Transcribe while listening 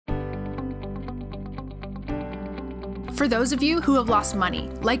For those of you who have lost money,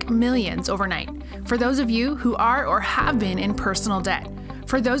 like millions overnight. For those of you who are or have been in personal debt.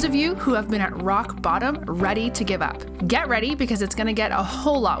 For those of you who have been at rock bottom, ready to give up. Get ready because it's going to get a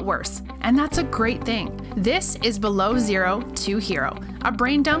whole lot worse. And that's a great thing. This is Below Zero to Hero, a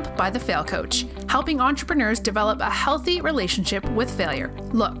brain dump by the Fail Coach, helping entrepreneurs develop a healthy relationship with failure.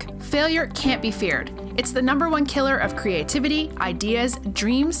 Look, failure can't be feared. It's the #1 killer of creativity, ideas,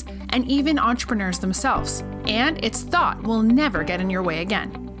 dreams, and even entrepreneurs themselves. And its thought will never get in your way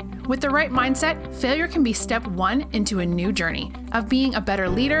again. With the right mindset, failure can be step 1 into a new journey of being a better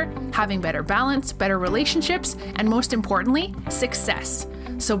leader, having better balance, better relationships, and most importantly, success.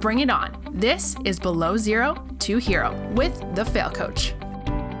 So bring it on. This is Below Zero to Hero with the Fail Coach.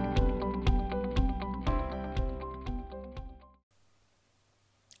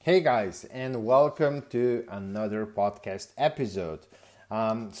 Hey guys, and welcome to another podcast episode.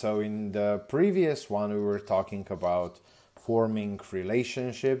 So in the previous one, we were talking about forming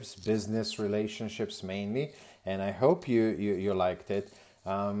relationships, business relationships mainly, and I hope you liked it.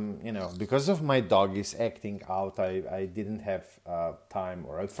 Because of my dog is acting out, I didn't have time,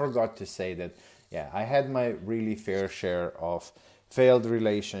 or I forgot to say that, I had my really fair share of failed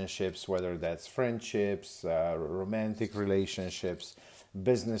relationships, whether that's friendships, romantic relationships,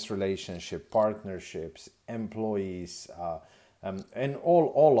 business relationship, partnerships, employees, and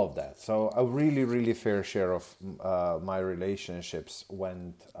all of that. So a really fair share of my relationships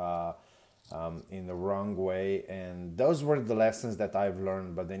went in the wrong way, and those were the lessons that I've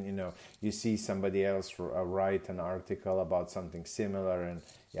learned. But then you see somebody else write an article about something similar, and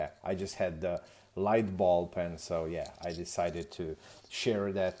I just had the light bulb, and so I decided to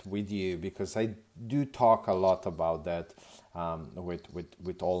share that with you, because I do talk a lot about that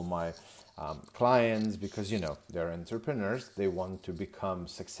with all my clients, because they're entrepreneurs. They want to become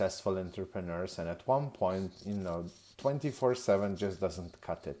successful entrepreneurs, and at one point 24/7 just doesn't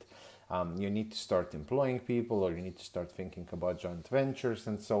cut it. You need to start employing people, or you need to start thinking about joint ventures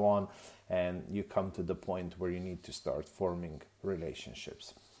and so on, and you come to the point where you need to start forming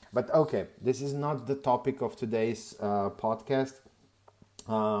relationships. But okay, this is not the topic of today's podcast.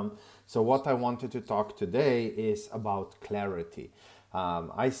 So what I wanted to talk today is about clarity.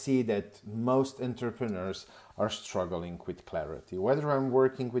 I see that most entrepreneurs are struggling with clarity. Whether I'm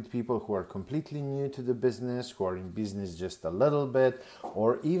working with people who are completely new to the business, who are in business just a little bit,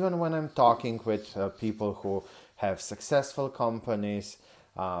 or even when I'm talking with people who have successful companies,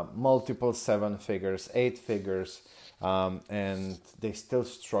 multiple 7 figures, 8 figures, and they still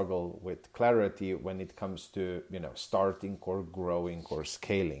struggle with clarity when it comes to starting or growing or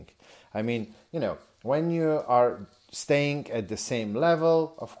scaling. I mean, when you are staying at the same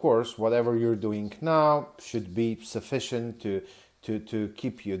level, of course, whatever you're doing now should be sufficient to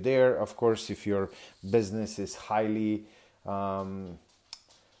keep you there. Of course, if your business is highly,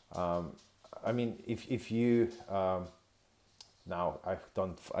 if you now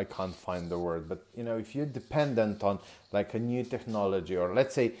I can't find the word, but if you're dependent on like a new technology, or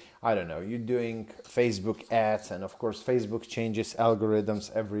let's say, I don't know, you're doing Facebook ads, and of course Facebook changes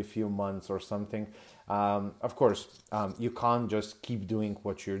algorithms every few months or something. Of course, you can't just keep doing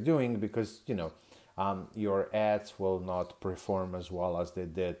what you're doing, because your ads will not perform as well as they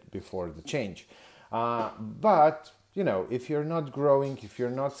did before the change. But if you're not growing, if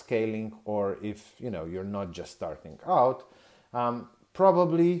you're not scaling, or if you're not just starting out,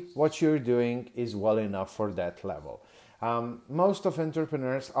 probably what you're doing is well enough for that level. Most of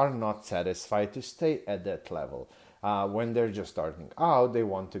entrepreneurs are not satisfied to stay at that level. When they're just starting out, they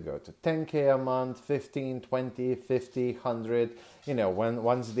want to go to 10K a month, 15, 20, 50, 100.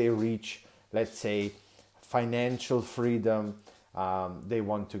 Once they reach, let's say, financial freedom, they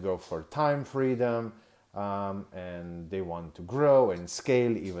want to go for time freedom, and they want to grow and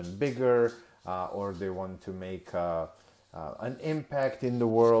scale even bigger, or they want to make an impact in the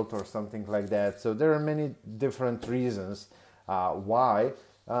world or something like that. So there are many different reasons why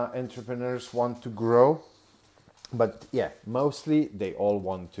entrepreneurs want to grow. But mostly they all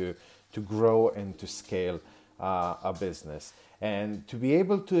want to grow and to scale a business. And to be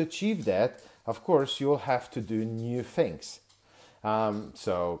able to achieve that, of course, you'll have to do new things.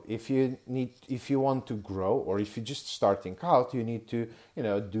 So if you want to grow, or if you're just starting out, you need to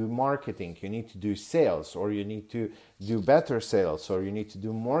do marketing, you need to do sales, or you need to do better sales, or you need to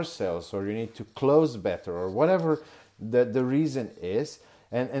do more sales, or you need to close better, or whatever the reason is.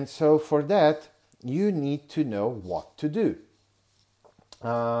 And so for that, you need to know what to do.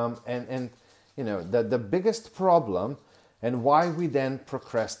 The biggest problem, and why we then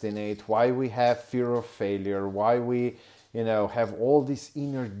procrastinate, why we have fear of failure, why we have all these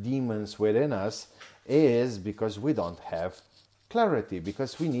inner demons within us is because we don't have clarity,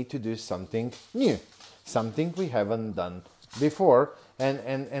 because we need to do something new, something we haven't done before,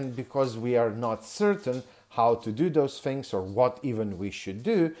 and because we are not certain how to do those things or what even we should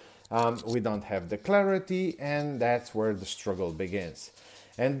do, we don't have the clarity, and that's where the struggle begins.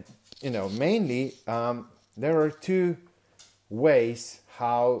 And mainly there are two ways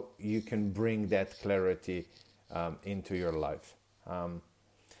how you can bring that clarity into your life.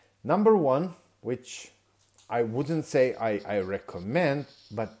 Number one, which I wouldn't say I recommend,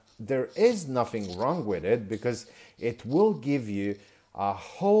 but there is nothing wrong with it, because it will give you a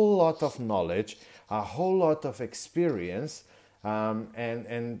whole lot of knowledge, a whole lot of experience,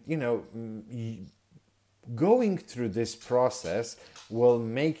 and going through this process will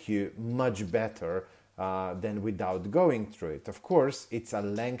make you much better than without going through it. Of course, it's a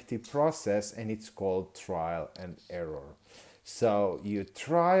lengthy process, and it's called trial and error. So you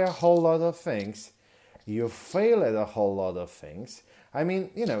try a whole lot of things, you fail at a whole lot of things. I mean,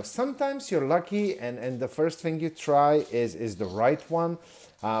 sometimes you're lucky and the first thing you try is the right one.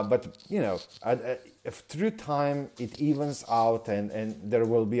 But through time, it evens out, and there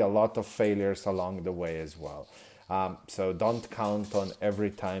will be a lot of failures along the way as well. So don't count on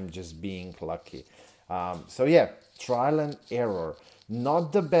every time just being lucky. Trial and error.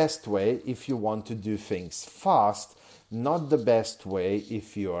 Not the best way if you want to do things fast, not the best way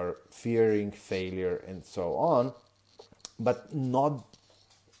if you are fearing failure and so on, but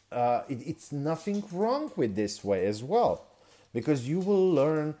it's nothing wrong with this way as well, because you will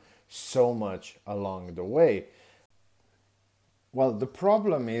learn so much along the way. Well, the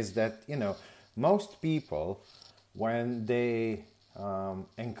problem is that, most people, when they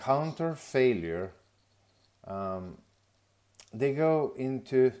encounter failure, they go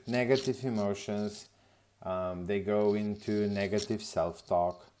into negative emotions, they go into negative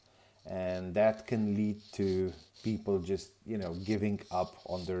self-talk, and that can lead to people just giving up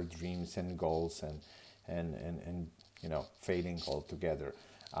on their dreams and goals and failing altogether.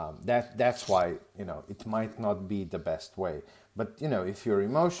 That's why it might not be the best way. But if you're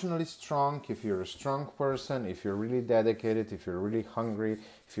emotionally strong, if you're a strong person, if you're really dedicated, if you're really hungry,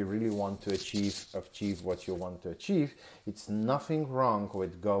 if you really want to achieve what you want to achieve, it's nothing wrong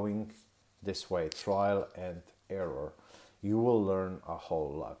with going this way, trial and error. You will learn a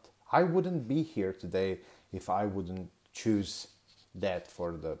whole lot. I wouldn't be here today if I wouldn't choose that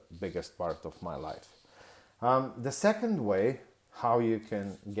for the biggest part of my life. The second way how you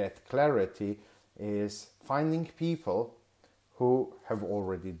can get clarity is finding people who have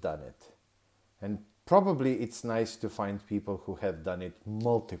already done it. And probably it's nice to find people who have done it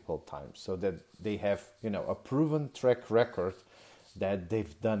multiple times, so that they have a proven track record that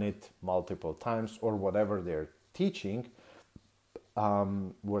they've done it multiple times, or whatever they're teaching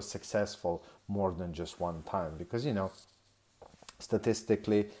was successful more than just one time. Because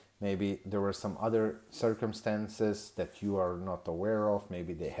statistically, maybe there were some other circumstances that you are not aware of.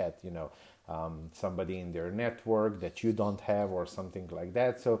 Maybe they had somebody in their network that you don't have, or something like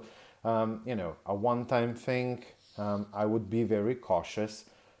that. So a one-time thing, I would be very cautious.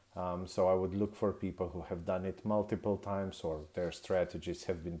 So I would look for people who have done it multiple times, or their strategies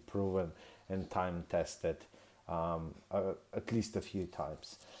have been proven and time tested at least a few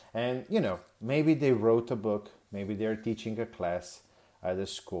times. And maybe they wrote a book, maybe they're teaching a class at a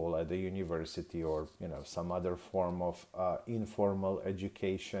school, at a university, or some other form of informal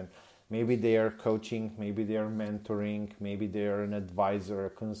education. Maybe they are coaching, maybe they are mentoring, maybe they are an advisor, a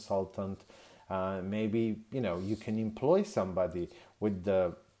consultant. Maybe you can employ somebody with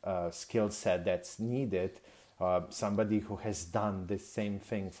the skill set that's needed, somebody who has done the same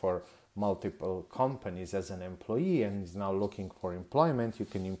thing for multiple companies as an employee and is now looking for employment. You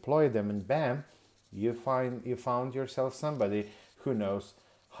can employ them, and bam, you found yourself somebody who knows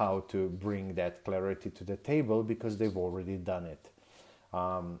how to bring that clarity to the table, because they've already done it.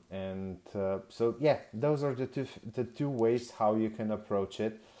 Those are the two ways how you can approach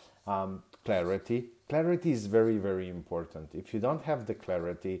it. Clarity is very, very important. If you don't have the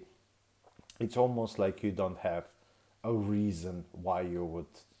clarity, it's almost like you don't have a reason why you would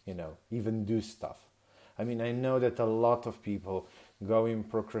even do stuff. I mean, I know that a lot of people go in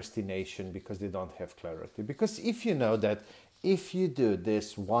procrastination because they don't have clarity. Because if you know that if you do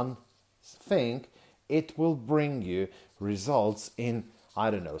this one thing, it will bring you results in,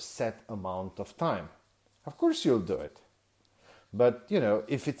 set amount of time, of course you'll do it. But,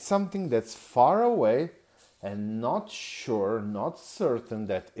 if it's something that's far away and not sure, not certain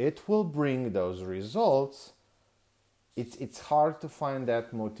that it will bring those results, it's hard to find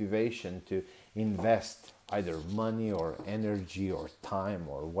that motivation to invest either money or energy or time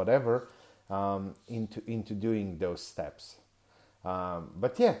or whatever into doing those steps.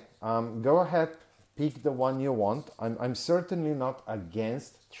 But yeah, go ahead, pick the one you want. I'm certainly not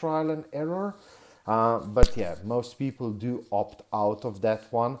against trial and error, but yeah, most people do opt out of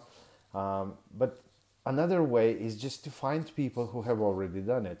that one. But another way is just to find people who have already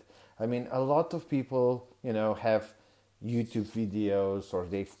done it. I mean, a lot of people, have YouTube videos, or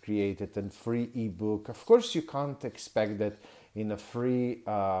they've created a free ebook. Of course, you can't expect that in a free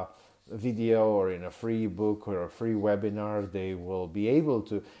video or in a free book or a free webinar they will be able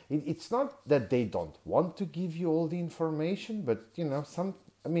to. It's not that they don't want to give you all the information, but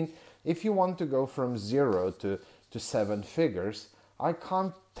if you want to go from 0 to 7 figures, I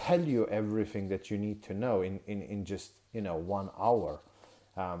can't tell you everything that you need to know in just 1 hour.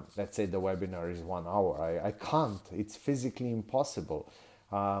 Let's say the webinar is 1 hour. I can't. It's physically impossible.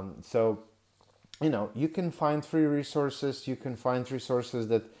 So you can find free resources. You can find resources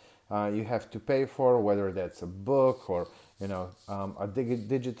that you have to pay for, whether that's a book or a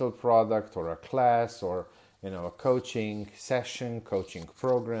digital product or a class or a coaching session, coaching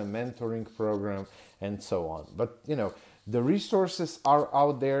program, mentoring program, and so on. But the resources are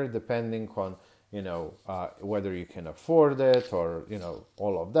out there depending on whether you can afford it or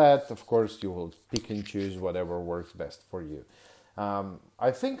all of that. Of course, you will pick and choose whatever works best for you.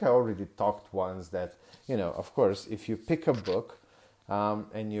 I think I already talked once that of course, if you pick a book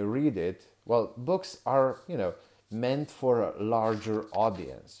and you read it, well, books are meant for a larger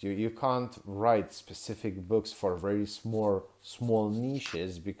audience. You can't write specific books for very small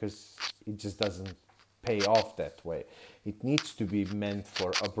niches, because it just doesn't pay off that way. It needs to be meant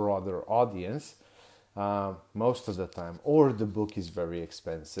for a broader audience most of the time, or the book is very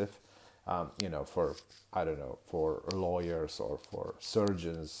expensive. For for lawyers or for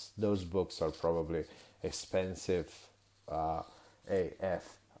surgeons, those books are probably expensive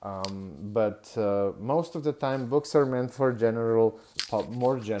AF. But most of the time, books are meant for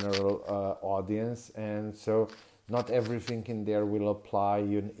more general audience, and so not everything in there will apply.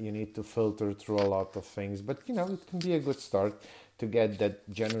 You need to filter through a lot of things, but it can be a good start to get that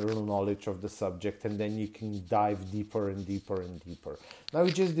general knowledge of the subject, and then you can dive deeper and deeper and deeper. Now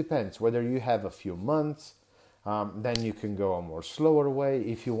it just depends whether you have a few months. Then you can go a more slower way.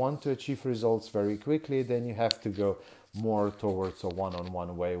 If you want to achieve results very quickly, then you have to go more towards a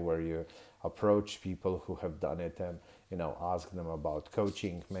one-on-one way, where you approach people who have done it and ask them about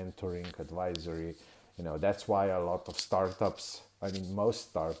coaching, mentoring, advisory. That's why a lot of startups, most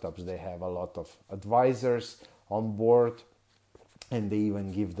startups, they have a lot of advisors on board, and they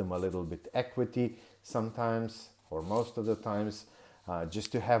even give them a little bit equity sometimes, or most of the times,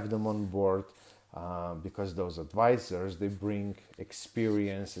 just to have them on board, because those advisors, they bring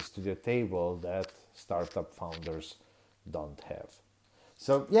experiences to the table that startup founders don't have.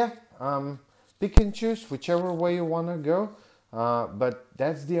 So yeah, pick and choose whichever way you want to go, but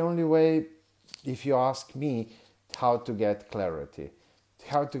that's the only way, if you ask me, how to get clarity.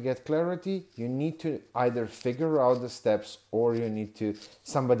 How to get clarity, you need to either figure out the steps, or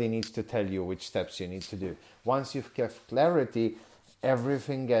somebody needs to tell you which steps you need to do. Once you've got clarity,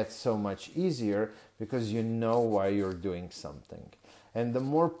 everything gets so much easier, because you know why you're doing something. And the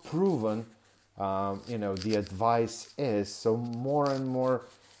more proven the advice is, so more and more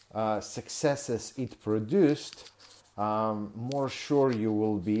successes it produced, more sure you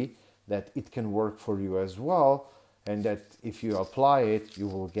will be that it can work for you as well, and that if you apply it, you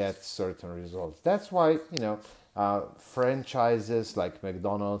will get certain results. That's why franchises like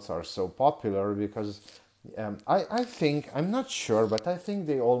McDonald's are so popular, because I think, I'm not sure, but I think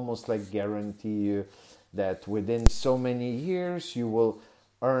they almost guarantee you that within so many years you will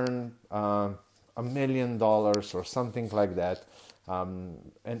earn $1 million or something like that,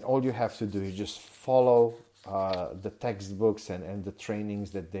 and all you have to do is just follow the textbooks and the trainings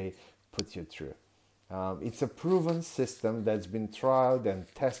that they put you through. It's a proven system that's been tried and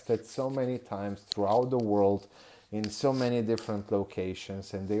tested so many times throughout the world in so many different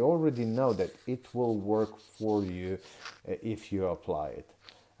locations, and they already know that it will work for you if you apply it.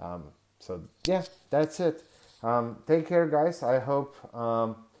 So yeah, that's it. Take care, guys. I hope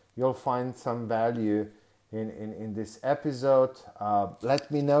you'll find some value in this episode. Let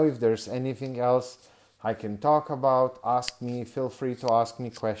me know if there's anything else I can talk about. Ask me, feel free to ask me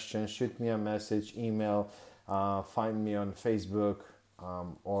questions, shoot me a message, email, find me on Facebook,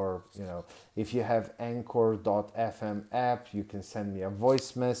 or if you have Anchor.fm app, you can send me a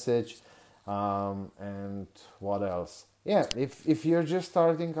voice message. And what else? Yeah, if you're just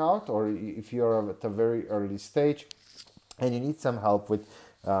starting out, or if you're at a very early stage and you need some help with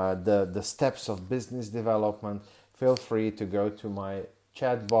the steps of business development, feel free to go to my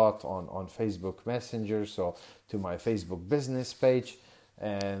chatbot on Facebook Messenger, so to my Facebook business page,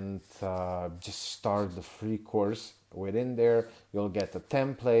 and just start the free course. Within there, you'll get a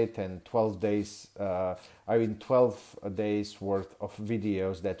template and 12 days, 12 days worth of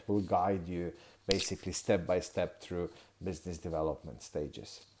videos that will guide you basically step by step through business development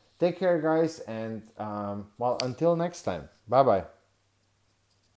stages. Take care, guys, and until next time. Bye bye.